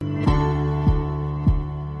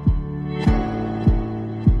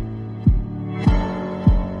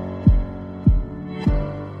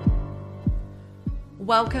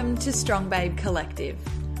Welcome to Strong Babe Collective.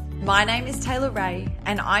 My name is Taylor Ray,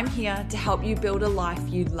 and I'm here to help you build a life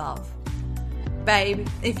you love. Babe,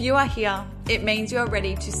 if you are here, it means you're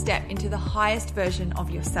ready to step into the highest version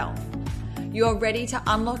of yourself. You're ready to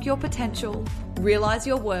unlock your potential, realize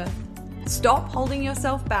your worth, stop holding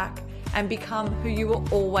yourself back, and become who you were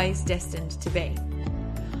always destined to be.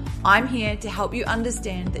 I'm here to help you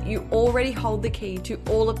understand that you already hold the key to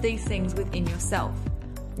all of these things within yourself.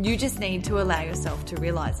 You just need to allow yourself to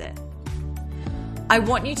realize it. I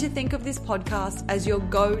want you to think of this podcast as your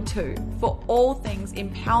go-to for all things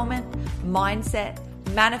empowerment, mindset,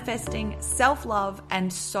 manifesting, self-love,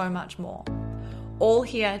 and so much more. All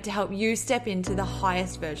here to help you step into the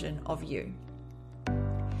highest version of you.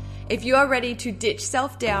 If you are ready to ditch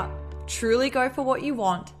self-doubt, truly go for what you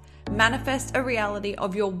want, manifest a reality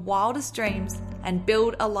of your wildest dreams, and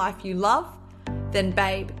build a life you love, then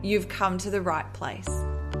babe, you've come to the right place.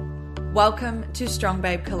 Welcome to Strong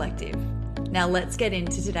Babe Collective. Now let's get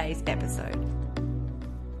into today's episode.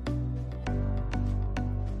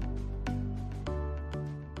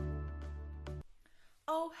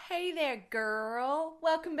 Oh, hey there, girl.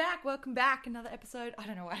 Welcome back. Another episode. I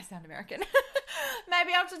don't know why I sound American.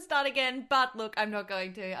 Maybe I should start again, but look, I'm not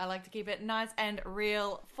going to. I like to keep it nice and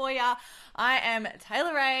real for ya. I am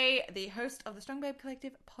Taylor Ray, the host of the Strong Babe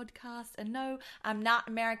Collective podcast. And no, I'm not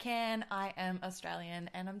American. I am Australian.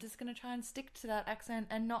 And I'm just going to try and stick to that accent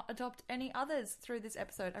and not adopt any others through this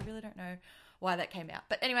episode. I really don't know why that came out.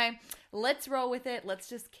 But anyway, let's roll with it. Let's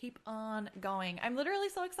just keep on going. I'm literally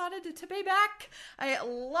so excited to be back. I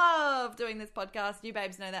love doing this podcast. You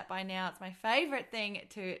babes know that by now. It's my favorite thing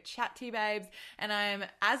to chat to you babes. And I'm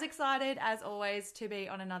as excited as always to be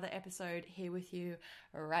on another episode here with you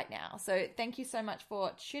right now. So thank you so much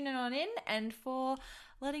for tuning on in and for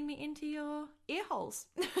letting me into your ear holes.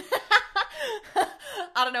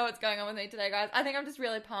 I don't know what's going on with me today, guys. I think I'm just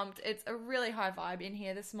really pumped. It's a really high vibe in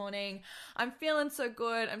here this morning. I'm feeling so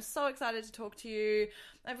good. I'm so excited to talk to you.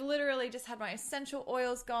 I've literally just had my essential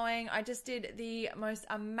oils going. I just did the most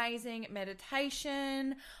amazing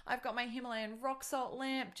meditation. I've got my Himalayan rock salt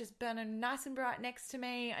lamp just burning nice and bright next to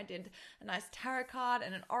me. I did a nice tarot card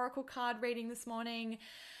and an oracle card reading this morning.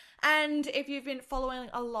 And if you've been following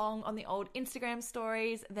along on the old Instagram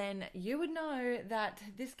stories, then you would know that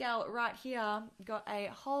this gal right here got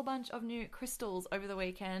a whole bunch of new crystals over the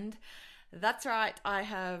weekend. That's right, I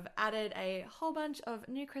have added a whole bunch of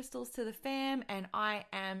new crystals to the fam and I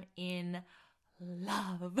am in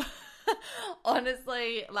love.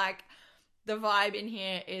 Honestly, like the vibe in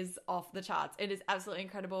here is off the charts. It is absolutely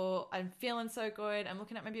incredible. I'm feeling so good. I'm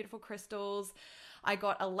looking at my beautiful crystals. I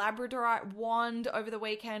got a labradorite wand over the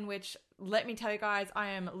weekend, which, let me tell you guys, I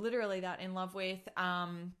am literally that in love with.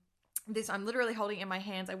 This I'm literally holding in my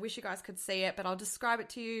hands. I wish you guys could see it, but I'll describe it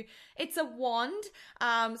to you. It's a wand,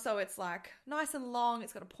 so it's like nice and long.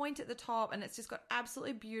 It's got a point at the top, and it's just got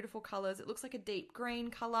absolutely beautiful colors. It looks like a deep green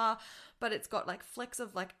color, but it's got like flecks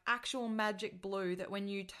of like actual magic blue that when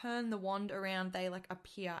you turn the wand around, they like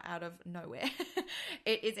appear out of nowhere.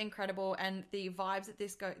 It is incredible, and the vibes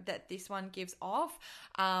that this one gives off,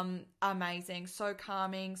 amazing. So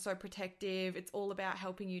calming, so protective. It's all about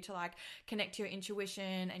helping you to like connect to your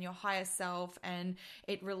intuition and your higher self, and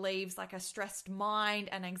it relieves like a stressed mind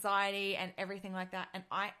and anxiety and everything like that, and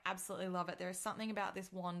I absolutely love it. There is something about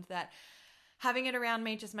this wand that having it around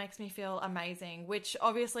me just makes me feel amazing, which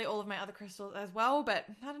obviously all of my other crystals as well, but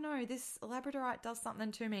I don't know, this labradorite does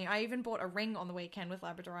something to me. I even bought a ring on the weekend with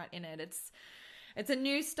labradorite in it. It's a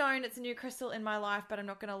new stone, it's a new crystal in my life, but I'm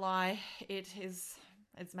not gonna lie, it's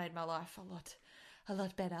made my life a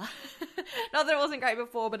lot better. Not that it wasn't great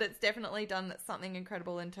before, but it's definitely done something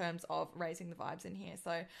incredible in terms of raising the vibes in here.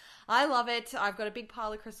 So I love it. I've got a big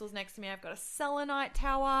pile of crystals next to me. I've got a selenite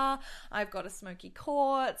tower. I've got a smoky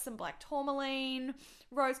quartz, some black tourmaline,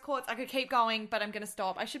 rose quartz. I could keep going, but I'm going to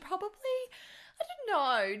stop. I should probably, I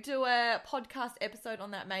don't know, do a podcast episode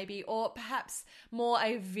on that maybe, or perhaps more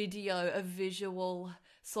a visual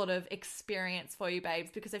sort of experience for you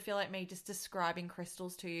babes, because I feel like me just describing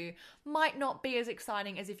crystals to you might not be as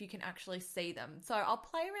exciting as if you can actually see them. So I'll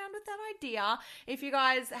play around with that idea. If you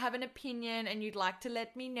guys have an opinion and you'd like to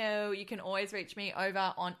let me know, you can always reach me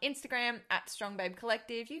over on Instagram at Strong Babe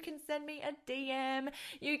Collective. You can send me a DM.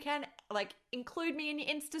 You can like include me in your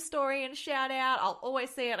Insta story and shout out. I'll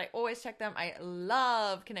always see it. I always check them. I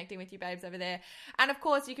love connecting with you babes over there. And of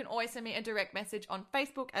course, you can always send me a direct message on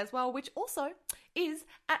Facebook as well, which also is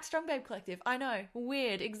at Strong Babe Collective. I know,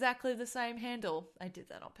 weird, exactly the same handle. I did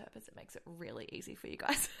that on purpose. It makes it really easy for you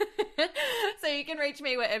guys. So you can reach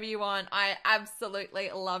me wherever you want. I absolutely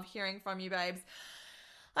love hearing from you babes.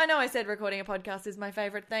 I know I said recording a podcast is my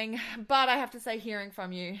favorite thing, but I have to say hearing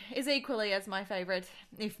from you is equally as my favorite,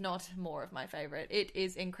 if not more of my favorite. It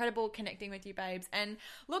is incredible connecting with you, babes. And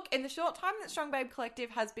look, in the short time that Strong Babe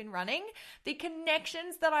Collective has been running, the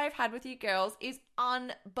connections that I've had with you girls is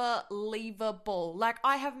unbelievable. Like,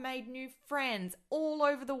 I have made new friends all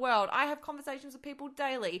over the world. I have conversations with people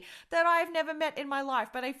daily that I've never met in my life,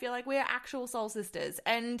 but I feel like we are actual soul sisters.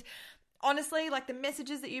 And honestly, like the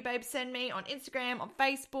messages that you babes send me on Instagram, on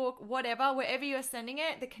Facebook, whatever, wherever you're sending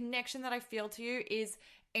it, the connection that I feel to you is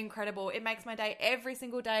incredible. It makes my day every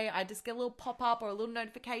single day. I just get a little pop-up or a little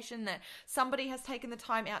notification that somebody has taken the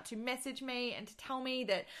time out to message me and to tell me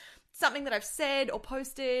that something that I've said or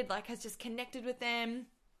posted like has just connected with them.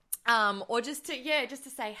 Or just to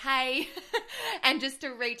say hey and just to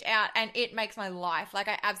reach out, and it makes my life. Like,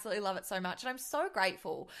 I absolutely love it so much. And I'm so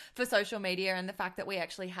grateful for social media and the fact that we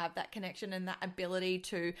actually have that connection and that ability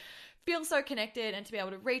to feel so connected and to be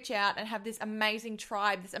able to reach out and have this amazing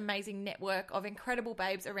tribe, this amazing network of incredible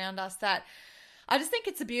babes around us that I just think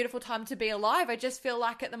it's a beautiful time to be alive. I just feel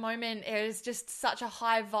like at the moment it is just such a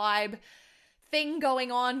high vibe thing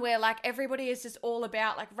going on where like everybody is just all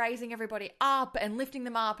about like raising everybody up and lifting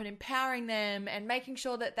them up and empowering them and making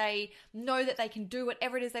sure that they know that they can do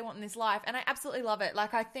whatever it is they want in this life. And I absolutely love it.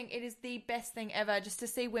 Like, I think it is the best thing ever just to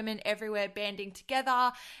see women everywhere banding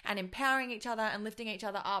together and empowering each other and lifting each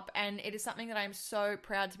other up. And it is something that I'm so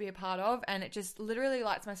proud to be a part of, and it just literally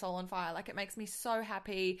lights my soul on fire. Like, it makes me so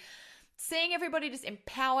happy seeing everybody just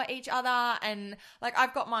empower each other. And like,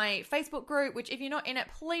 I've got my Facebook group, which if you're not in it,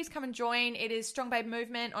 please come and join. It is Strong Babe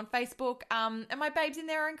Movement on Facebook. And my babes in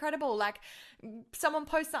there are incredible. Like, someone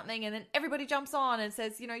posts something and then everybody jumps on and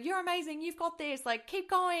says, you know, you're amazing, you've got this, like, keep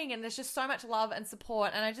going. And there's just so much love and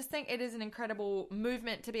support. And I just think it is an incredible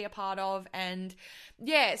movement to be a part of. And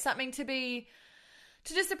yeah, something to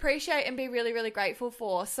just appreciate and be really, really grateful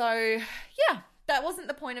for. So yeah. That wasn't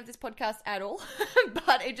the point of this podcast at all,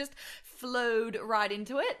 but it just flowed right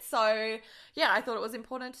into it. So yeah, I thought it was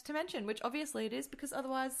important to mention, which obviously it is, because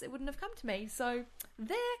otherwise it wouldn't have come to me. So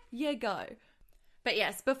there you go. But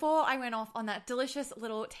yes, before I went off on that delicious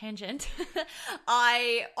little tangent,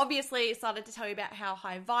 I obviously started to tell you about how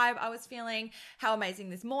high vibe I was feeling, how amazing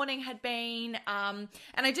this morning had been. And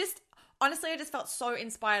honestly, I just felt so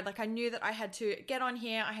inspired. Like, I knew that I had to get on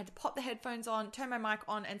here. I had to pop the headphones on, turn my mic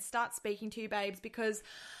on, and start speaking to you, babes, because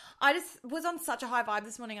I just was on such a high vibe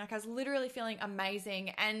this morning. Like, I was literally feeling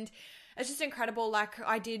amazing. And it's just incredible. Like,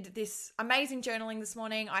 I did this amazing journaling this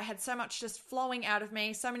morning. I had so much just flowing out of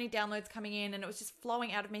me, so many downloads coming in, and it was just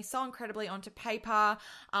flowing out of me so incredibly onto paper.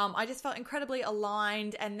 I just felt incredibly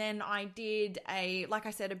aligned. And then I did like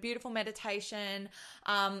I said, a beautiful meditation.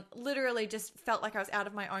 Literally just felt like I was out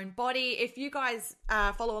of my own body. If you guys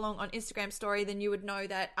follow along on Instagram story, then you would know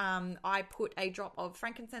that I put a drop of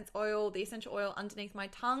frankincense oil, the essential oil, underneath my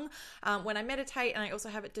tongue when I meditate, and I also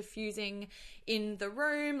have it diffusing in the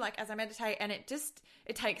room, like, as I meditate, and it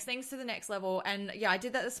takes things to the next level. And yeah, I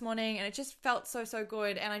did that this morning, and it just felt so, so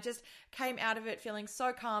good. And I just came out of it feeling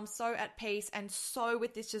so calm, so at peace, and so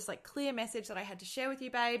with this just like clear message that I had to share with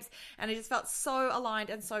you, babes. And I just felt so aligned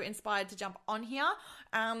and so inspired to jump on here.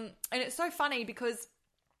 And it's so funny because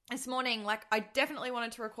this morning, like, I definitely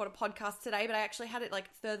wanted to record a podcast today, but I actually had it like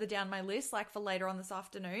further down my list, like for later on this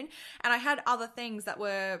afternoon. And I had other things that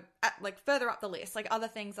were further up the list, like other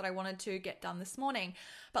things that I wanted to get done this morning.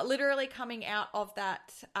 But literally coming out of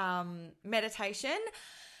that meditation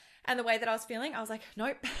and the way that I was feeling, I was like,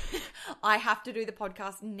 nope, I have to do the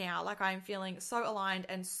podcast now. Like, I'm feeling so aligned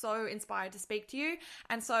and so inspired to speak to you.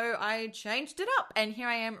 And so I changed it up, and here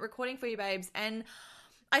I am recording for you, babes. And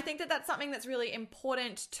I think that that's something that's really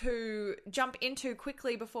important to jump into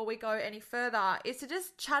quickly before we go any further, is to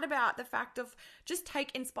just chat about the fact of just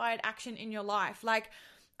take inspired action in your life. Like,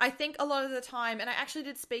 I think a lot of the time, and I actually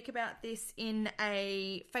did speak about this in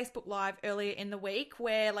a Facebook Live earlier in the week,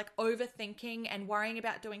 where like overthinking and worrying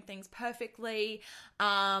about doing things perfectly,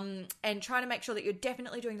 and trying to make sure that you're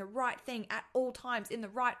definitely doing the right thing at all times in the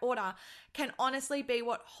right order can honestly be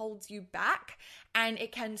what holds you back, and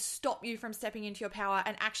it can stop you from stepping into your power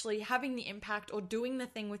and actually having the impact or doing the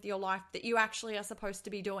thing with your life that you actually are supposed to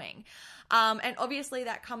be doing. And obviously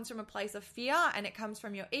that comes from a place of fear, and it comes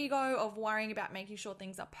from your ego of worrying about making sure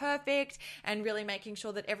things are perfect and really making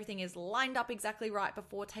sure that everything is lined up exactly right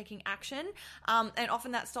before taking action. And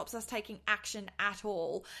often that stops us taking action at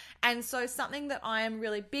all. And so something that I am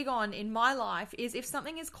really big on in my life is, if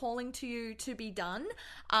something is calling to you to be done,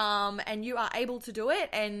 and you are able to do it,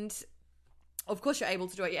 and of course you're able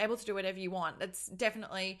to do it. You're able to do whatever you want. That's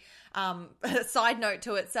definitely a side note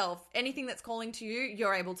to itself. Anything that's calling to you,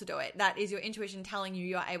 you're able to do it. That is your intuition telling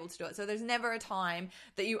you are able to do it. So there's never a time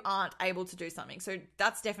that you aren't able to do something. So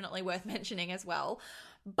that's definitely worth mentioning as well.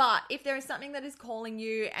 But if there is something that is calling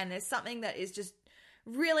you and there's something that is just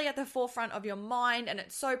really at the forefront of your mind and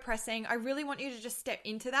it's so pressing, I really want you to just step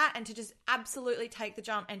into that and to just absolutely take the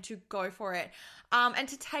jump and to go for it, and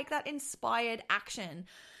to take that inspired action.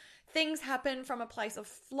 Things happen from a place of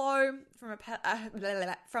flow, from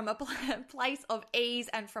a place of ease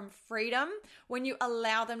and from freedom when you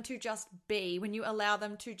allow them to just be, when you allow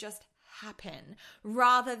them to just happen,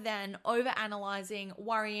 rather than overanalyzing,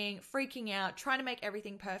 worrying, freaking out, trying to make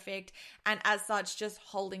everything perfect, and as such, just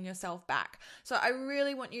holding yourself back. So I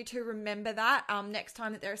really want you to remember that next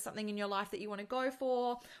time that there is something in your life that you want to go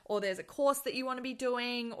for, or there's a course that you want to be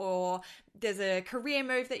doing, or there's a career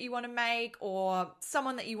move that you want to make, or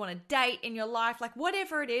someone that you want to date in your life, like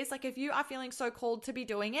whatever it is, like if you are feeling so called to be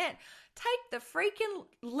doing it, take the freaking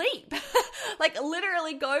leap. Like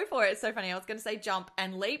literally go for it. It's so funny. I was going to say jump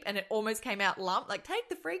and leap and it almost came out lump. Like take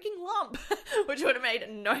the freaking lump, which would have made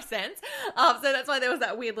no sense. So that's why there was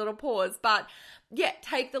that weird little pause. But yeah,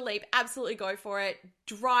 take the leap. Absolutely go for it.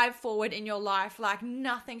 Drive forward in your life. Like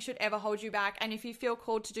nothing should ever hold you back. And if you feel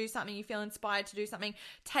called to do something, you feel inspired to do something,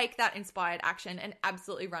 take that inspired action and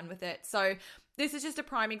absolutely run with it. So this is just a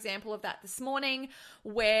prime example of that this morning,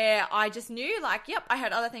 where I just knew like, yep, I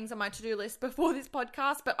had other things on my to-do list before this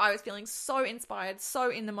podcast, but I was feeling so inspired, so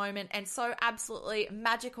in the moment, and so absolutely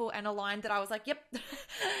magical and aligned that I was like, yep,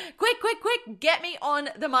 quick, get me on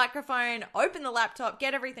the microphone, open the laptop,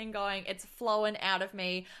 get everything going. It's flowing out of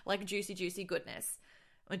me like juicy goodness.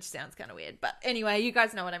 Which sounds kind of weird, but anyway, you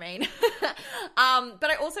guys know what I mean. But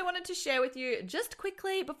I also wanted to share with you just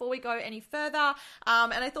quickly before we go any further,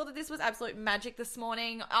 and I thought that this was absolute magic this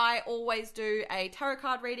morning. I always do a tarot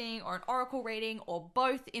card reading or an oracle reading or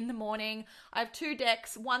both in the morning. I have two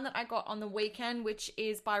decks, one that I got on the weekend, which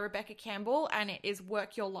is by Rebecca Campbell, and it is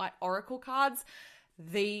Work Your Light Oracle cards.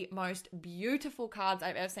 The most beautiful cards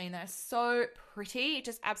I've ever seen. They're so pretty,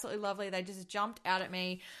 just absolutely lovely. They just jumped out at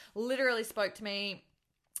me, literally spoke to me.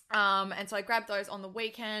 And so I grabbed those on the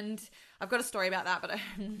weekend. I've got a story about that, but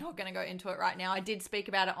I'm not going to go into it right now. I did speak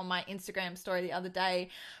about it on my Instagram story the other day.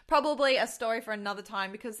 Probably a story for another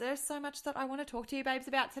time because there's so much that I want to talk to you babes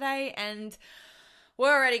about today, and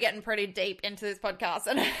we're already getting pretty deep into this podcast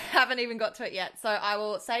and I haven't even got to it yet. So I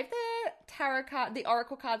will save the tarot card, the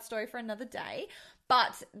oracle card story for another day.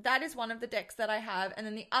 But that is one of the decks that I have. And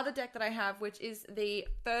then the other deck that I have, which is the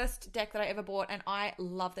first deck that I ever bought, and I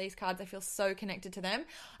love these cards, I feel so connected to them,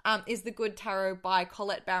 is The Good Tarot by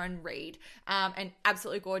Colette Baron Reid. And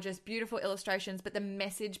absolutely gorgeous, beautiful illustrations, but the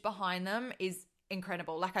message behind them is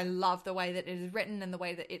incredible. Like I love the way that it is written and the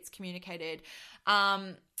way that it's communicated.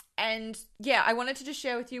 And yeah, I wanted to just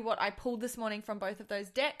share with you what I pulled this morning from both of those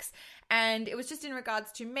decks. And it was just in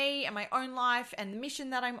regards to me and my own life and the mission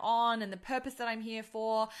that I'm on and the purpose that I'm here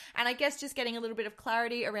for. And I guess just getting a little bit of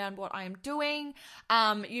clarity around what I am doing.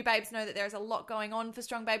 You babes know that there's a lot going on for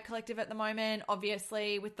Strong Babe Collective at the moment,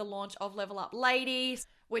 obviously with the launch of Level Up Ladies,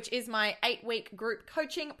 which is my 8-week group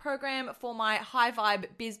coaching program for my high vibe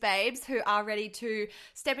biz babes who are ready to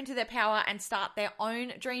step into their power and start their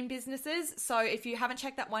own dream businesses. So if you haven't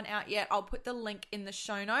checked that one out yet, I'll put the link in the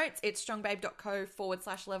show notes. It's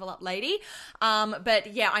strongbabe.co/leveluplady.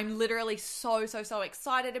 But yeah, I'm literally so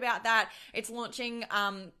excited about that. It's launching,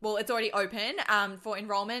 well, it's already open for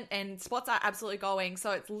enrollment and spots are absolutely going.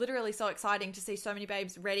 So it's literally so exciting to see so many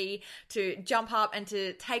babes ready to jump up and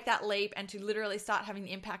to take that leap and to literally start having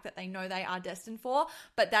the impact that they know they are destined for.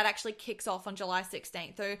 But that actually kicks off on July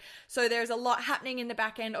 16th. So there's a lot happening in the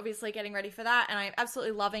back end, obviously getting ready for that, and I'm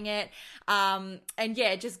absolutely loving it. And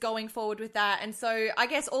yeah, just going forward with that. And so I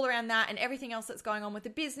guess all around that and everything else that's going on with the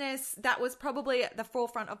business, that was probably at the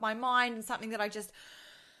forefront of my mind and something that I just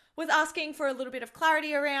was asking for a little bit of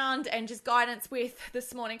clarity around and just guidance with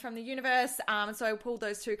this morning from the universe. So I pulled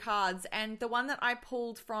those two cards, and the one that I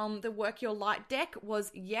pulled from the Work Your Light deck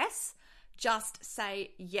was yes. Just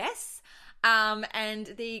say yes. And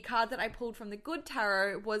the card that I pulled from the Good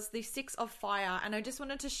Tarot was the Six of Fire. And I just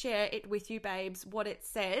wanted to share it with you, babes, what it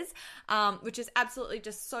says, which is absolutely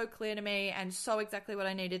just so clear to me and so exactly what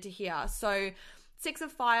I needed to hear. So Six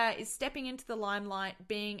of Fire is stepping into the limelight,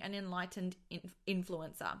 being an enlightened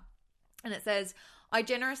influencer. And it says, I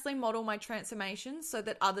generously model my transformations so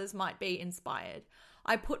that others might be inspired.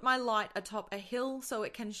 I put my light atop a hill so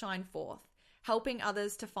it can shine forth, helping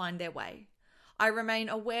others to find their way. I remain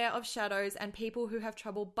aware of shadows and people who have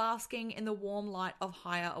trouble basking in the warm light of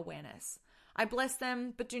higher awareness. I bless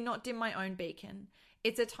them, but do not dim my own beacon.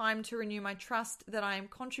 It's a time to renew my trust that I am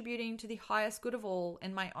contributing to the highest good of all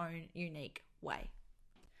in my own unique way.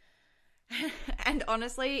 And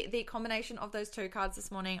honestly, the combination of those two cards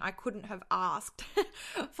this morning, I couldn't have asked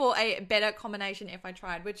for a better combination if I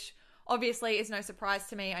tried, which obviously is no surprise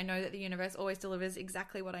to me. I know that the universe always delivers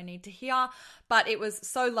exactly what I need to hear, but it was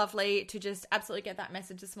so lovely to just absolutely get that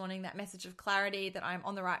message this morning, that message of clarity that I'm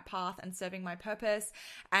on the right path and serving my purpose.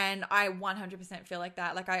 And I 100% feel like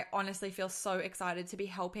that. Like, I honestly feel so excited to be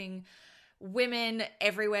helping women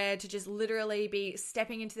everywhere to just literally be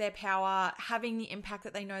stepping into their power, having the impact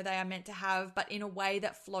that they know they are meant to have, but in a way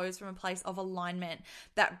that flows from a place of alignment,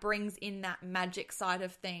 that brings in that magic side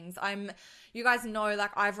of things. You guys know,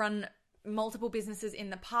 like, I've run multiple businesses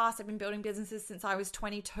in the past. I've been building businesses since I was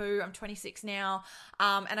 22. I'm 26 now.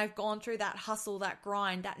 And I've gone through that hustle, that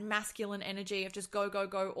grind, that masculine energy of just go, go,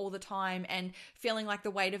 go all the time, and feeling like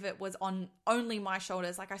the weight of it was on only my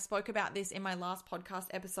shoulders. Like, I spoke about this in my last podcast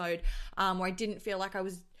episode, where I didn't feel like I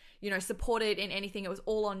was, supported in anything. It was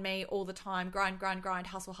all on me all the time. Grind, grind, grind,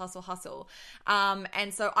 hustle, hustle, hustle.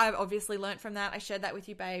 And so I've obviously learned from that. I shared that with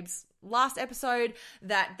you, babes, last episode,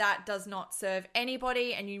 that does not serve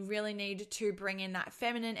anybody, and you really need to bring in that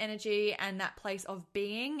feminine energy and that place of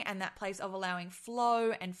being and that place of allowing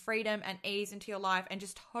flow and freedom and ease into your life, and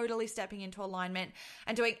just totally stepping into alignment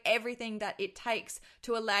and doing everything that it takes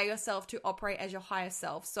to allow yourself to operate as your higher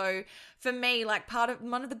self. So for me, like,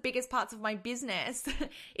 one of the biggest parts of my business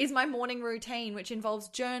is my morning routine, which involves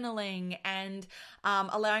journaling and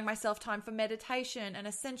allowing myself time for meditation and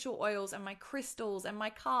essential oils and my crystals and my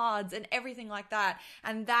cards and everything like that.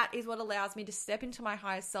 And that is what allows me to step into my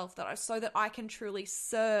higher self, so that I can truly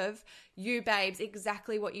serve you, babes,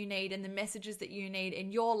 exactly what you need and the messages that you need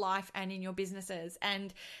in your life and in your businesses.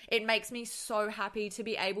 And it makes me so happy to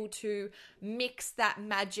be able to mix that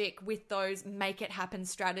magic with those make it happen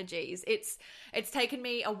strategies. It's taken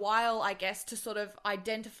me a while, I guess, to sort of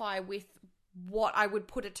identify with what I would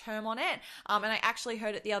put a term on it. And I actually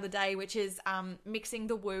heard it the other day, which is mixing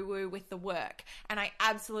the woo-woo with the work. And I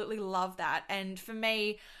absolutely love that. And for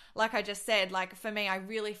me, like I just said, I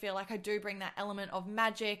really feel like I do bring that element of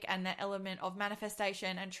magic and that element of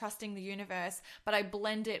manifestation and trusting the universe, but I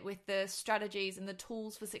blend it with the strategies and the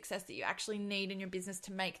tools for success that you actually need in your business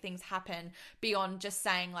to make things happen, beyond just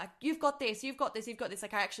saying, like, you've got this, you've got this, you've got this.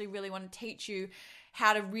 Like, I actually really want to teach you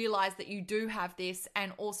how to realize that you do have this,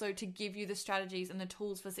 and also to give you the strategies and the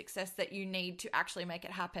tools for success that you need to actually make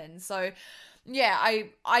it happen. So yeah,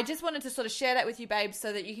 I just wanted to sort of share that with you, babes,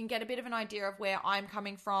 so that you can get a bit of an idea of where I'm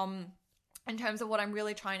coming from in terms of what I'm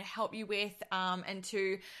really trying to help you with, and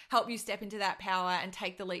to help you step into that power and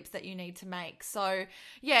take the leaps that you need to make. So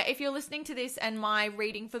yeah, if you're listening to this and my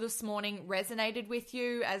reading for this morning resonated with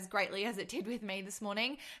you as greatly as it did with me this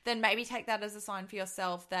morning, then maybe take that as a sign for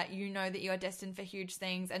yourself that you know that you are destined for huge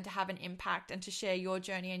things, and to have an impact, and to share your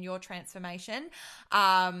journey and your transformation,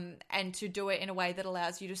 and to do it in a way that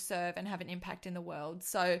allows you to serve and have an impact in the world.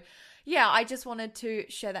 So yeah, I just wanted to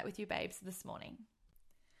share that with you, babes, this morning.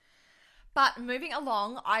 But moving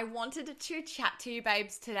along, I wanted to chat to you,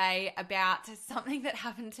 babes, today about something that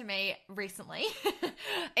happened to me recently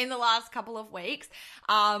in the last couple of weeks.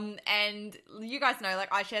 And you guys know,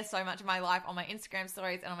 like, I share so much of my life on my Instagram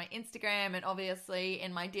stories and on my Instagram, and obviously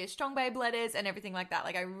in my Dear Strong Babe letters and everything like that.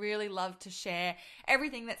 Like, I really love to share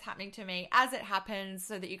everything that's happening to me as it happens,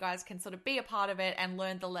 so that you guys can sort of be a part of it and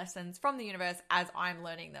learn the lessons from the universe as I'm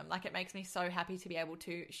learning them. Like, it makes me so happy to be able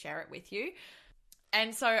to share it with you.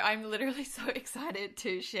 And so I'm literally so excited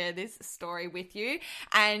to share this story with you.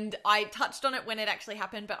 And I touched on it when it actually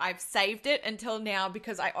happened, but I've saved it until now,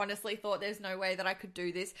 because I honestly thought there's no way that I could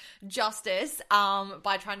do this justice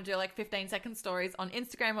by trying to do like 15-second stories on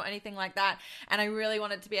Instagram or anything like that. And I really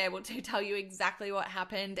wanted to be able to tell you exactly what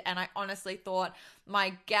happened. And I honestly thought,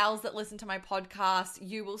 my gals that listen to my podcast,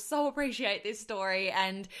 you will so appreciate this story.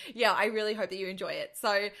 And yeah, I really hope that you enjoy it.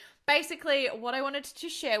 So basically, what I wanted to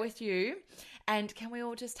share with you, and can we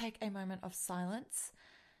all just take a moment of silence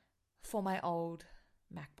for my old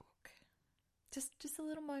MacBook? Just a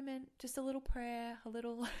little moment, just a little prayer, a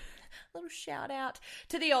little shout out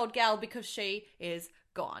to the old gal, because she is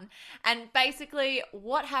gone. And basically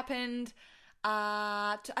what happened,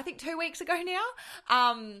 I think 2 weeks ago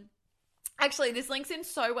now, actually, this links in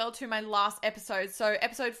so well to my last episode. So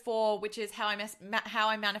episode 4, which is how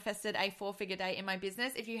I manifested a 4-figure day in my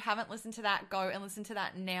business. If you haven't listened to that, go and listen to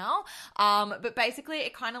that now. But basically,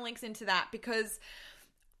 it kind of links into that, because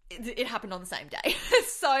it happened on the same day.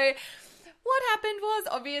 So what happened was,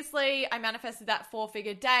 obviously, I manifested that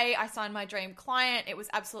 4-figure day. I signed my dream client. It was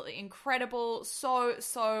absolutely incredible. So,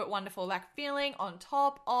 so wonderful. Like feeling on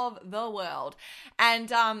top of the world.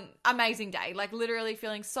 And amazing day. Like literally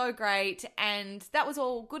feeling so great. And that was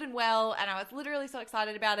all good and well. And I was literally so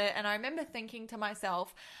excited about it. And I remember thinking to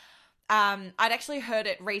myself, I'd actually heard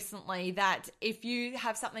it recently that if you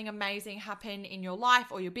have something amazing happen in your life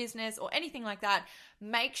or your business or anything like that,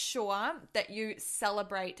 make sure that you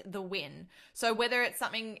celebrate the win. So whether it's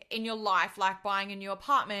something in your life like buying a new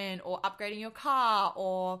apartment or upgrading your car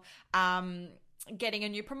or getting a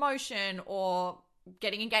new promotion or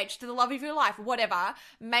getting engaged to the love of your life, whatever,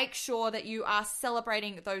 make sure that you are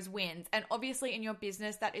celebrating those wins. And obviously in your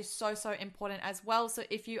business, that is so, so important as well. So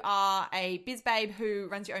if you are a biz babe who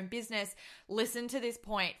runs your own business, listen to this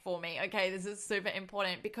point for me. Okay, this is super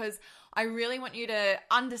important because I really want you to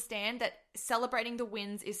understand that celebrating the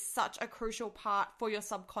wins is such a crucial part for your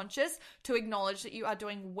subconscious to acknowledge that you are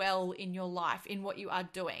doing well in your life, in what you are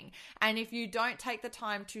doing. And if you don't take the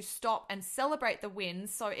time to stop and celebrate the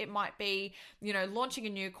wins, so it might be, launching a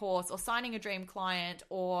new course or signing a dream client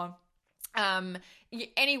or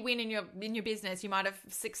any win in your business, you might have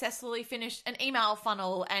successfully finished an email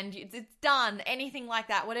funnel and it's done, anything like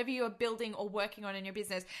that, whatever you are building or working on in your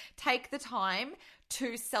business, take the time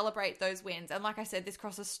to celebrate those wins. And like I said, this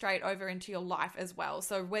crosses straight over into your life as well.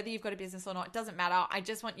 So whether you've got a business or not, it doesn't matter. I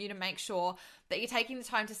just want you to make sure that you're taking the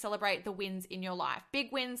time to celebrate the wins in your life.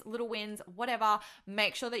 Big wins, little wins, whatever.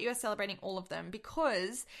 Make sure that you are celebrating all of them,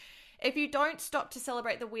 because if you don't stop to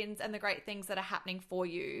celebrate the wins and the great things that are happening for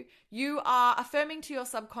you, you are affirming to your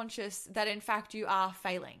subconscious that in fact you are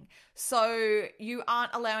failing. So you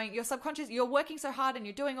aren't allowing your subconscious, you're working so hard and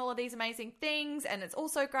you're doing all of these amazing things and it's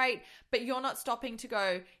also great, but you're not stopping to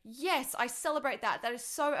go, yes, I celebrate that. That is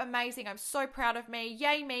so amazing. I'm so proud of me.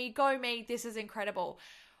 Yay me, go me. This is incredible.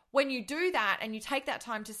 When you do that and you take that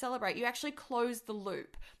time to celebrate, you actually close the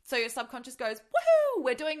loop. So your subconscious goes, woohoo,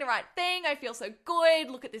 we're doing the right thing. I feel so good.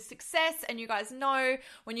 Look at this success. And you guys know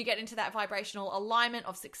when you get into that vibrational alignment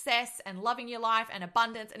of success and loving your life and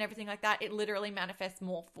abundance and everything like that, it literally manifests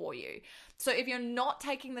more for you. So if you're not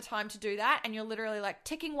taking the time to do that and you're literally like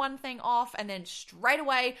ticking one thing off and then straight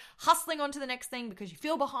away hustling on to the next thing because you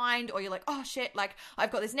feel behind, or you're like, oh shit, like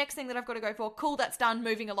I've got this next thing that I've got to go for. Cool, that's done,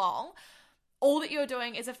 moving along. All that you're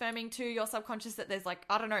doing is affirming to your subconscious that there's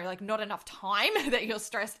not enough time, that you're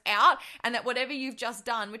stressed out, and that whatever you've just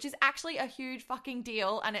done, which is actually a huge fucking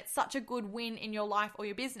deal and it's such a good win in your life or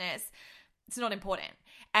your business, it's not important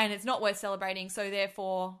and it's not worth celebrating. So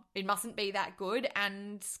therefore it mustn't be that good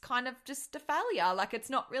and kind of just a failure. Like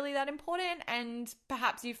it's not really that important and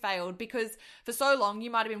perhaps you failed because for so long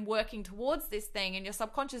you might have been working towards this thing and your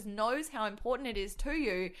subconscious knows how important it is to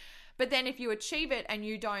you. But then if you achieve it and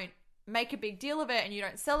you don't make a big deal of it and you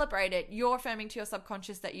don't celebrate it, you're affirming to your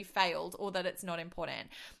subconscious that you failed or that it's not important.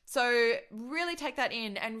 So really take that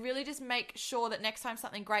in and really just make sure that next time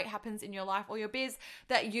something great happens in your life or your biz,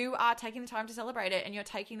 that you are taking the time to celebrate it and you're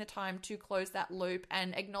taking the time to close that loop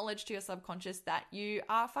and acknowledge to your subconscious that you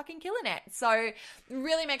are fucking killing it. So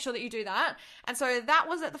really make sure that you do that. And so that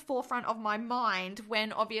was at the forefront of my mind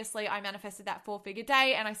when obviously I manifested that 4-figure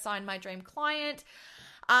day and I signed my dream client.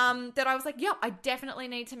 That I was like, yep, I definitely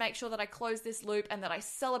need to make sure that I close this loop and that I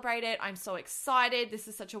celebrate it. I'm so excited. This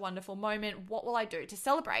is such a wonderful moment. What will I do to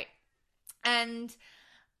celebrate? And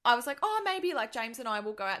I was like, oh, maybe like James and I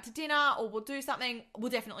will go out to dinner or we'll do something.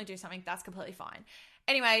 We'll definitely do something. That's completely fine.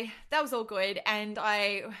 Anyway, that was all good. And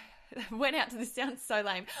I went out to, this sounds so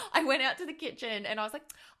lame. I went out to the kitchen and I was like,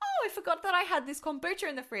 oh, I forgot that I had this kombucha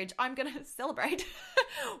in the fridge. I'm going to celebrate.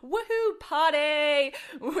 Woohoo, party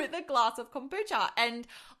with a glass of kombucha. And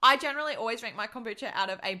I generally always drink my kombucha out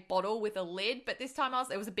of a bottle with a lid, but this time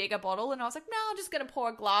it was a bigger bottle and I was like, no, I'm just going to pour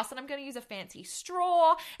a glass and I'm going to use a fancy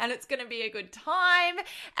straw and it's going to be a good time.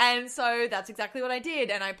 And so that's exactly what I did.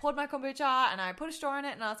 And I poured my kombucha and I put a straw in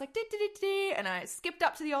it and I was like, and I skipped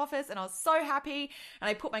up to the office and I was so happy. And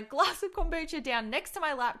I put my glass of kombucha down next to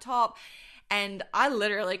my laptop and I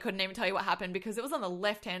literally couldn't even tell you what happened because it was on the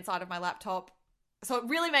left-hand side of my laptop. So it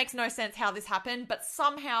really makes no sense how this happened, but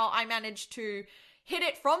somehow I managed to hit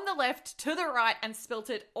it from the left to the right and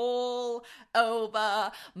spilt it all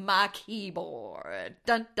over my keyboard.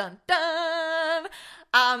 Dun, dun, dun.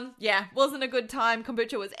 Yeah, wasn't a good time.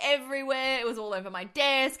 Kombucha was everywhere. It was all over my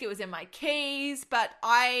desk. It was in my keys. But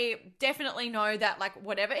I definitely know that like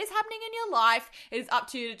whatever is happening in your life, it is up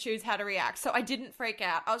to you to choose how to react. So I didn't freak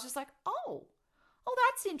out. I was just like, oh,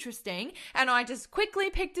 that's interesting. And I just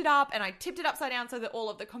quickly picked it up and I tipped it upside down so that all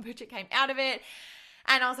of the kombucha came out of it.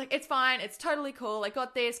 And I was like, it's fine. It's totally cool. I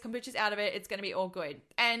got this. Kombucha's out of it. It's going to be all good.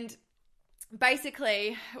 And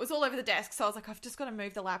basically, it was all over the desk. So I was like, I've just got to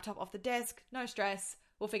move the laptop off the desk. No stress.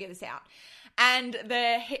 We'll figure this out. And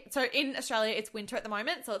so in Australia, it's winter at the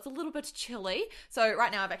moment, so it's a little bit chilly. So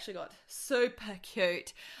right now I've actually got super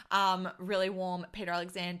cute, really warm Peter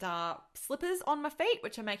Alexander slippers on my feet,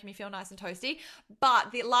 which are making me feel nice and toasty.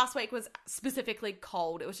 But the last week was specifically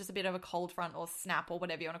cold. It was just a bit of a cold front or snap or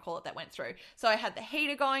whatever you want to call it that went through. So I had the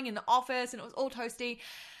heater going in the office and it was all toasty.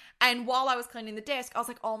 And while I was cleaning the desk, I was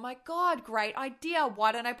like, oh my God, great idea.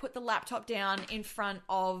 Why don't I put the laptop down in front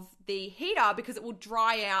of the heater, because it will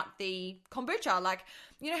dry out the kombucha. Like,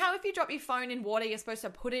 you know how if you drop your phone in water, you're supposed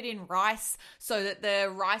to put it in rice so that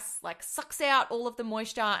the rice like sucks out all of the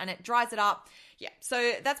moisture and it dries it up. Yeah,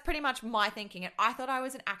 so that's pretty much my thinking. And I thought I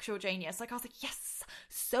was an actual genius. Like I was like, yes,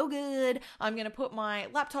 so good. I'm going to put my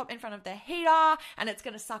laptop in front of the heater and it's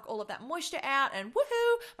going to suck all of that moisture out and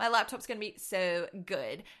woohoo, my laptop's going to be so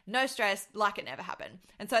good. No stress, like it never happened.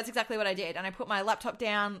 And so that's exactly what I did. And I put my laptop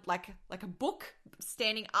down like a book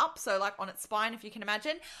standing up, so like on its spine, if you can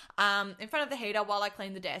imagine, in front of the heater while I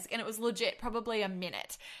cleaned the desk. And it was legit probably a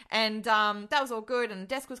minute. And that was all good and the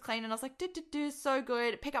desk was clean and I was like, so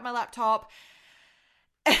good. Pick up my laptop.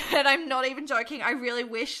 And I'm not even joking. I really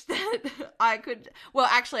wish that I could. Well,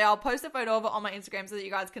 actually, I'll post a photo of it on my Instagram so that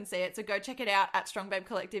you guys can see it. So go check it out at Strong Babe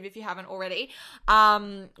Collective if you haven't already.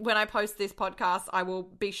 When I post this podcast, I will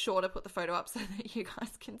be sure to put the photo up so that you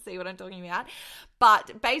guys can see what I'm talking about.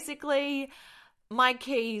 But basically, my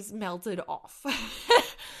keys melted off.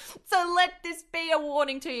 So let this be a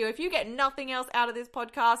warning to you. If you get nothing else out of this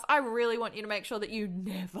podcast, I really want you to make sure that you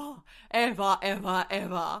never, ever, ever,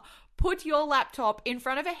 ever put your laptop in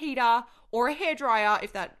front of a heater or a hairdryer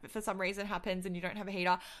if that for some reason happens and you don't have a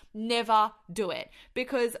heater. Never do it,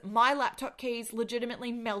 because my laptop keys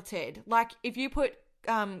legitimately melted. Like if you put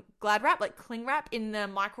Glad wrap, like cling wrap, in the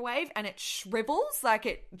microwave and it shrivels, like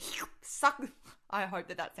it sucks. I hope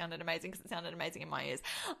that sounded amazing, because it sounded amazing in my ears.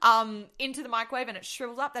 Into the microwave and it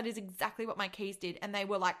shrivels up. That is exactly what my keys did. And they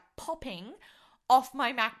were like popping off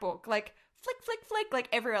my MacBook, like flick, flick, flick, like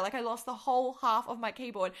everywhere. Like I lost the whole half of my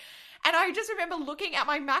keyboard. And I just remember looking at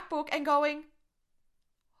my MacBook and going,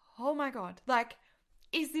 oh my God, like,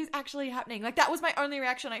 is this actually happening? Like that was my only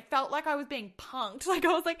reaction. I felt like I was being punked. Like I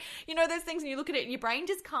was like, you know, those things and you look at it and your brain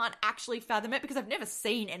just can't actually fathom it, because I've never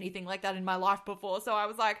seen anything like that in my life before. So I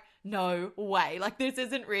was like, no way. Like this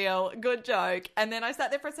isn't real. Good joke. And then I sat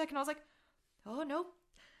there for a second. I was like, oh no,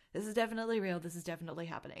 this is definitely real. This is definitely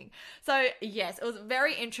happening. So yes, it was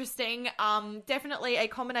very interesting. Definitely a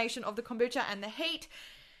combination of the kombucha and the heat.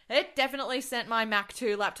 It definitely sent my Mac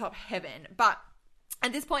to laptop heaven. But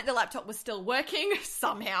at this point, the laptop was still working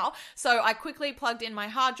somehow. So I quickly plugged in my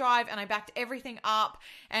hard drive and I backed everything up.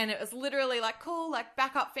 And it was literally like, cool, like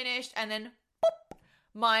backup finished. And then boop,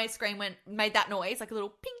 my screen made that noise, like a little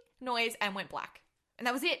ping noise, and went black. And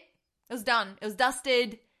that was it. It was done. It was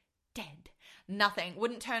dusted, dead. Nothing.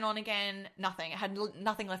 Wouldn't turn on again. Nothing. It had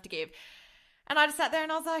nothing left to give. And I just sat there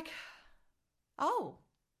and I was like, oh,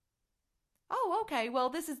 okay. Well,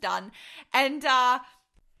 this is done. And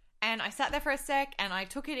I sat there for a sec and I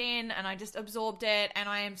took it in and I just absorbed it. And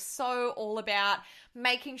I am so all about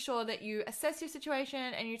making sure that you assess your situation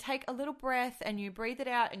and you take a little breath and you breathe it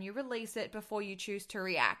out and you release it before you choose to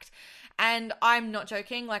react. And I'm not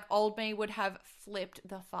joking. Like old me would have flipped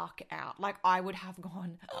the fuck out. Like I would have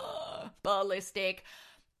gone ballistic.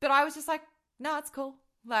 But I was just like, no, it's cool.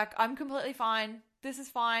 Like I'm completely fine. This is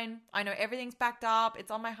fine. I know everything's backed up.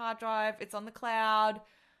 It's on my hard drive. It's on the cloud.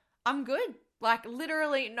 I'm good. Like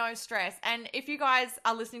literally no stress. And if you guys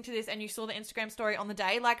are listening to this and you saw the Instagram story on the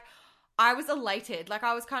day, like I was elated. Like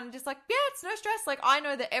I was kind of just like, yeah, it's no stress. Like I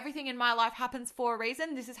know that everything in my life happens for a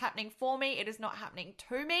reason. This is happening for me. It is not happening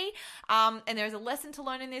to me. And there is a lesson to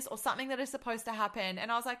learn in this, or something that is supposed to happen.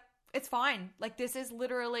 And I was like, it's fine. Like this is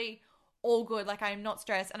literally all good. Like I am not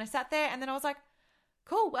stressed. And I sat there and then I was like,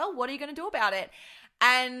 cool. Well, what are you going to do about it?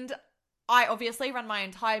 And I obviously run my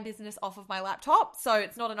entire business off of my laptop, so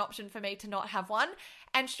it's not an option for me to not have one.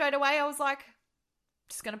 And straight away I was like,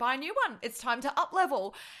 just going to buy a new one. It's time to up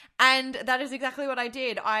level. And that is exactly what I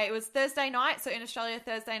did. It was Thursday night. So in Australia,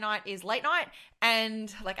 Thursday night is late night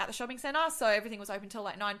and like at the shopping center. So everything was open till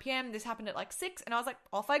like 9 p.m. This happened at like 6 and I was like,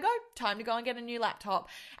 off I go. Time to go and get a new laptop.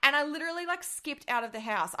 And I literally like skipped out of the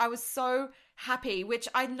house. I was so happy, which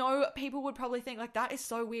I know people would probably think like that is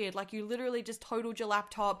so weird. Like you literally just totaled your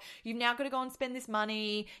laptop. You've now got to go and spend this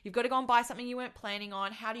money. You've got to go and buy something you weren't planning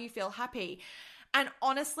on. How do you feel happy? And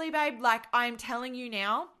honestly, babe, like I'm telling you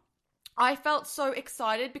now, I felt so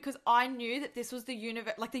excited because I knew that this was the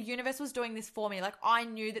universe, like the universe was doing this for me. Like I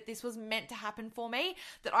knew that this was meant to happen for me,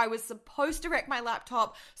 that I was supposed to wreck my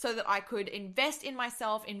laptop so that I could invest in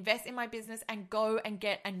myself, invest in my business, and go and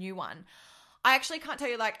get a new one. I actually can't tell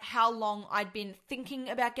you like how long I'd been thinking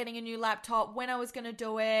about getting a new laptop, when I was going to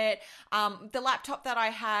do it. The laptop that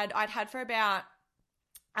I'd had for about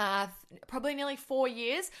probably nearly 4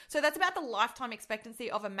 years. So that's about the lifetime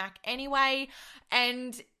expectancy of a Mac anyway.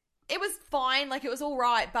 And it was fine, like it was all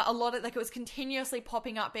right, but a lot of, like, it was continuously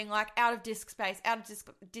popping up being like out of disk space.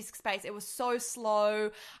 It was so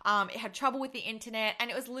slow. It had trouble with the internet, and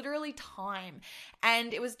it was literally time.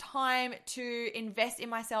 And it was time to invest in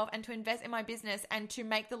myself and to invest in my business and to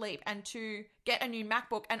make the leap and to get a new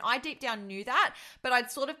MacBook. And I deep down knew that, but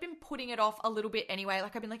I'd sort of been putting it off a little bit anyway.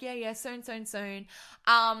 Like I've been like, yeah, soon.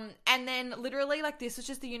 And then literally like this was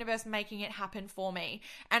just the universe making it happen for me.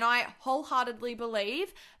 And I wholeheartedly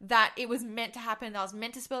believe that it was meant to happen. I was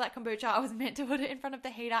meant to spill that kombucha. I was meant to put it in front of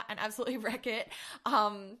the heater and absolutely wreck it.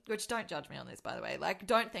 Which, don't judge me on this, by the way. Like,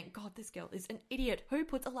 don't think, God, this girl is an idiot. Who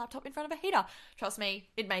puts a laptop in front of a heater? Trust me,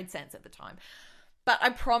 it made sense at the time. But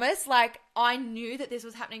I promise, like, I knew that this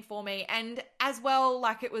was happening for me. And as well,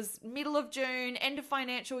 like, it was middle of June, end of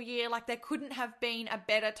financial year. Like, there couldn't have been a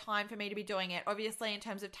better time for me to be doing it. Obviously, in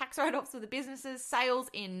terms of tax write-offs for the businesses, sales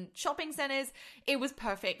in shopping centers, it was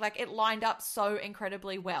perfect. Like, it lined up so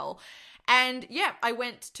incredibly well. And yeah, I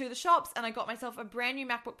went to the shops and I got myself a brand new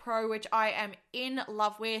MacBook Pro, which I am in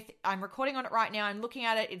love with. I'm recording on it right now. I'm looking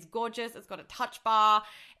at it. It's gorgeous. It's got a touch bar.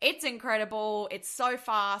 It's incredible. It's so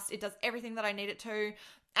fast. It does everything that I need it to.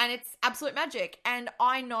 And it's absolute magic. And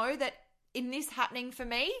I know that in this happening for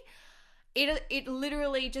me, it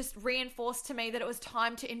literally just reinforced to me that it was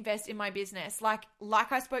time to invest in my business. Like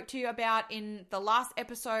I spoke to you about in the last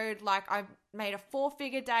episode, like I made a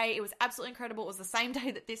 4-figure day. It was absolutely incredible. It was the same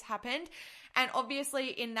day that this happened. And obviously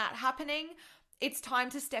in that happening, it's time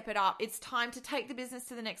to step it up. It's time to take the business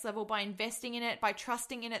to the next level by investing in it, by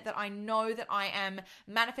trusting in it, that I know that I am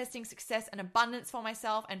manifesting success and abundance for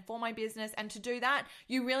myself and for my business. And to do that,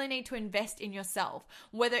 you really need to invest in yourself,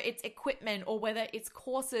 whether it's equipment or whether it's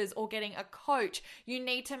courses or getting a coach. You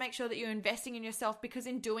need to make sure that you're investing in yourself, because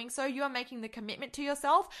in doing so, you are making the commitment to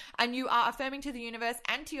yourself and you are affirming to the universe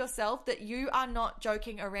and to yourself that you are not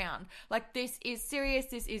joking around. Like, this is serious.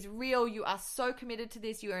 This is real. You are so committed to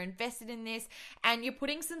this. You are invested in this. And you're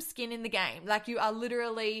putting some skin in the game. Like, you are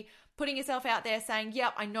literally putting yourself out there saying,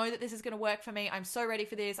 yep, I know that this is going to work for me. I'm so ready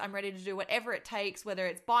for this. I'm ready to do whatever it takes, whether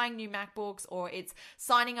it's buying new MacBooks or it's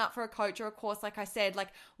signing up for a coach or a course, like I said,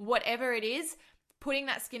 like whatever it is, putting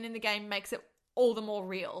that skin in the game makes it all the more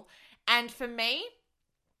real. And for me,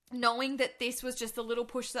 knowing that this was just the little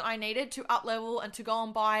push that I needed to up level and to go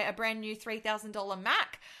and buy a brand new $3,000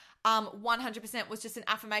 Mac, 100% was just an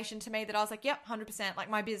affirmation to me that I was like, yep, 100%.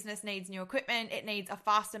 Like, my business needs new equipment. It needs a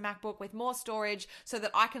faster MacBook with more storage so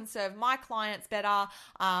that I can serve my clients better,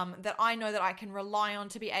 that I know that I can rely on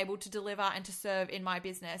to be able to deliver and to serve in my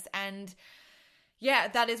business. And yeah,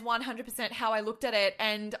 that is 100% how I looked at it.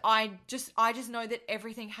 And I just know that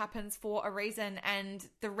everything happens for a reason. And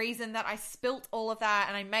the reason that I spilt all of that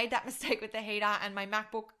and I made that mistake with the heater and my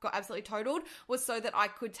MacBook got absolutely totaled was so that I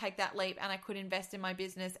could take that leap and I could invest in my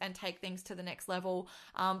business and take things to the next level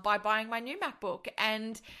by buying my new MacBook.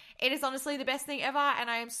 And it is honestly the best thing ever.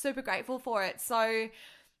 And I am super grateful for it. So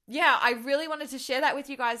yeah, I really wanted to share that with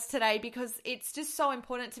you guys today, because it's just so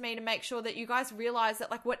important to me to make sure that you guys realize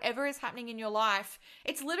that, like, whatever is happening in your life,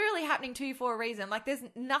 it's literally happening to you for a reason. Like, there's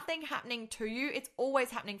nothing happening to you. It's always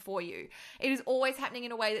happening for you. It is always happening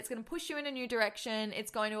in a way that's going to push you in a new direction.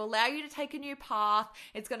 It's going to allow you to take a new path.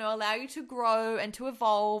 It's going to allow you to grow and to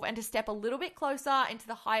evolve and to step a little bit closer into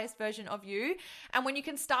the highest version of you. And when you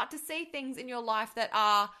can start to see things in your life that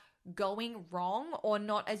are going wrong or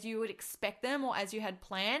not as you would expect them or as you had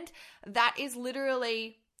planned, that is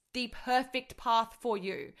literally the perfect path for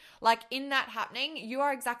you. Like, in that happening, you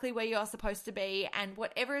are exactly where you are supposed to be. And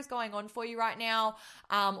whatever is going on for you right now,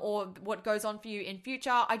 or what goes on for you in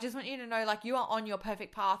future, I just want you to know, like, you are on your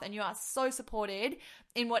perfect path and you are so supported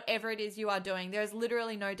in whatever it is you are doing. There's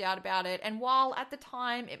literally no doubt about it. And while at the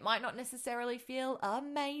time it might not necessarily feel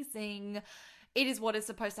amazing, it is what is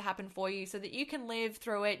supposed to happen for you so that you can live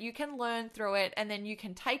through it, you can learn through it, and then you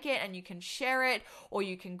can take it and you can share it, or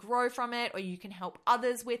you can grow from it, or you can help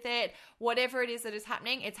others with it. Whatever it is that is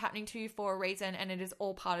happening, it's happening to you for a reason, and it is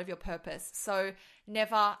all part of your purpose. So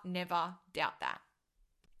never, never doubt that.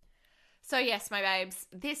 So yes, my babes,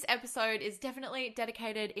 this episode is definitely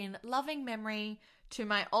dedicated in loving memory to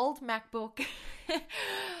my old MacBook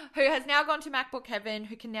who has now gone to MacBook heaven,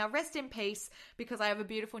 who can now rest in peace because I have a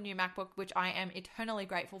beautiful new MacBook, which I am eternally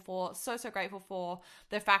grateful for. So grateful for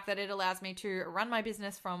the fact that it allows me to run my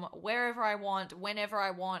business from wherever I want, whenever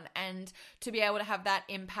I want, and to be able to have that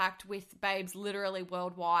impact with babes literally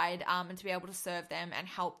worldwide, and to be able to serve them and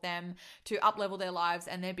help them to up-level their lives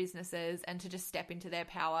and their businesses and to just step into their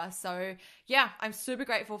power. So yeah, I'm super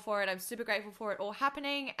grateful for it. I'm super grateful for it all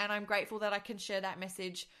happening, and I'm grateful that I can share that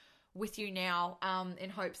message with you now, in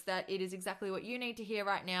hopes that it is exactly what you need to hear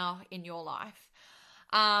right now in your life.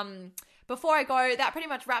 Before I go, that pretty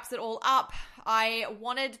much wraps it all up. I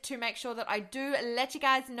wanted to make sure that I do let you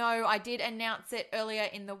guys know, I did announce it earlier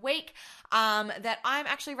in the week, that I'm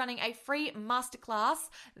actually running a free masterclass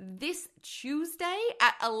this Tuesday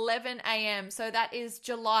at 11 a.m. So that is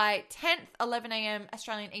July 10th, 11 a.m.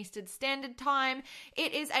 Australian Eastern Standard Time.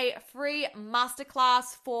 It is a free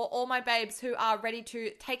masterclass for all my babes who are ready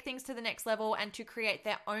to take things to the next level and to create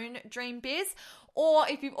their own dream biz. Or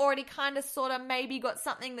if you've already kind of sort of maybe got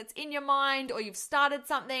something that's in your mind, or you've started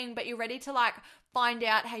something, but you're ready to find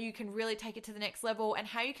out how you can really take it to the next level and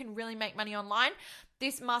how you can really make money online,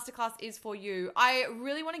 this masterclass is for you. I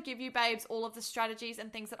really want to give you, babes, all of the strategies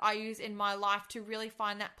and things that I use in my life to really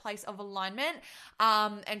find that place of alignment,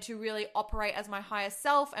 and to really operate as my higher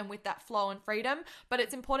self and with that flow and freedom. But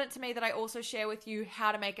it's important to me that I also share with you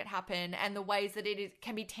how to make it happen and the ways that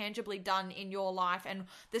can be tangibly done in your life and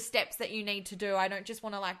the steps that you need to do. I don't just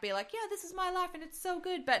want to be like, yeah, this is my life and it's so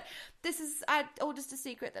good, but this is all just a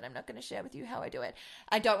secret that I'm not going to share with you how I do it.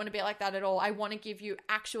 I don't want to be like that at all. I want to give you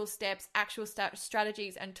actual steps, actual strategies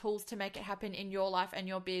and tools to make it happen in your life and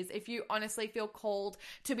your biz. If you honestly feel called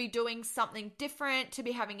to be doing something different, to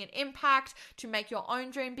be having an impact, to make your own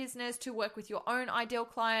dream business, to work with your own ideal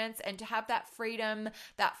clients, and to have that freedom,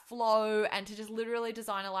 that flow, and to just literally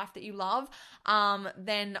design a life that you love,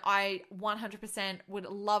 then I 100% would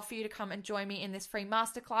love for you to come and join me in this free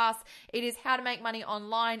masterclass. It is how to make money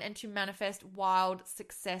online and to manifest wild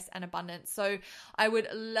success and abundance. So I would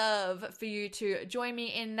love for you to join me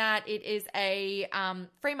in that. It is a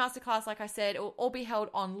free masterclass, like I said. It will all be held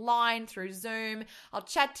online through Zoom. I'll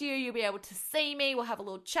chat to you. You'll be able to see me. We'll have a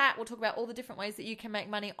little chat. We'll talk about all the different ways that you can make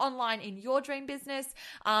money online in your dream business.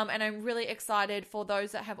 And I'm really excited for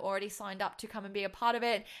those that have already signed up to come and be a part of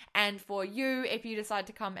it, and for you if you decide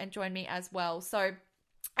to come and join me as well. So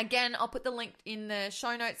again, I'll put the link in the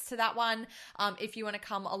show notes to that one, if you want to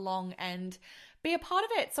come along and be a part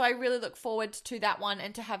of it. So I really look forward to that one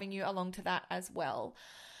and to having you along to that as well.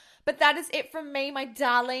 But that is it from me, my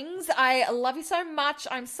darlings. I love you so much.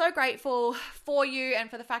 I'm so grateful for you and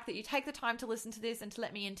for the fact that you take the time to listen to this and to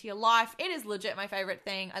let me into your life. It is legit my favorite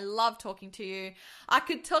thing. I love talking to you. I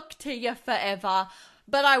could talk to you forever,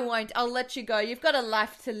 but I won't. I'll let you go. You've got a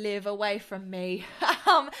life to live away from me.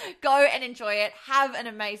 Go and enjoy it. Have an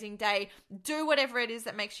amazing day. Do whatever it is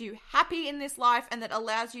that makes you happy in this life and that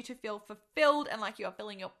allows you to feel fulfilled and like you are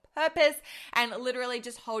filling your purpose, and literally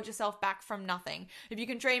just hold yourself back from nothing. If you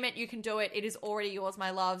can dream it, you can do it. It is already yours,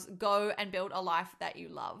 my loves. Go and build a life that you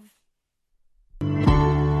love.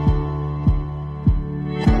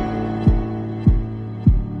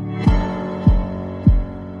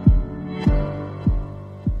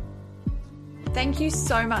 Thank you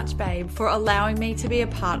so much, babe, for allowing me to be a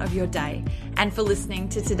part of your day and for listening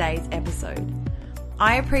to today's episode.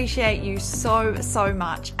 I appreciate you so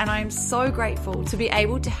much, and I am so grateful to be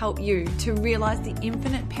able to help you to realize the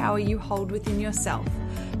infinite power you hold within yourself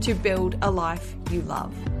to build a life you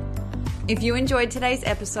love. If you enjoyed today's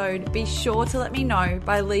episode, be sure to let me know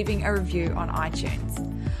by leaving a review on iTunes.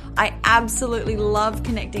 I absolutely love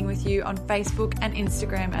connecting with you on Facebook and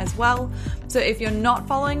Instagram as well. So if you're not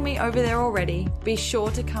following me over there already, be sure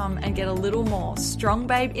to come and get a little more Strong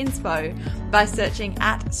Babe inspo by searching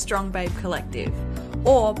at Strong Babe Collective,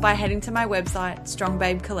 or by heading to my website,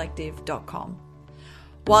 strongbabecollective.com.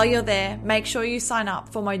 While you're there, make sure you sign up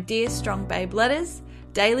for my Dear Strong Babe letters,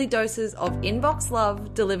 daily doses of inbox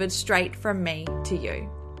love delivered straight from me to you.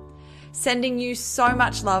 Sending you so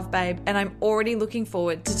much love, babe, and I'm already looking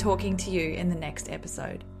forward to talking to you in the next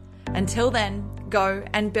episode. Until then, go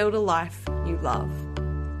and build a life you love.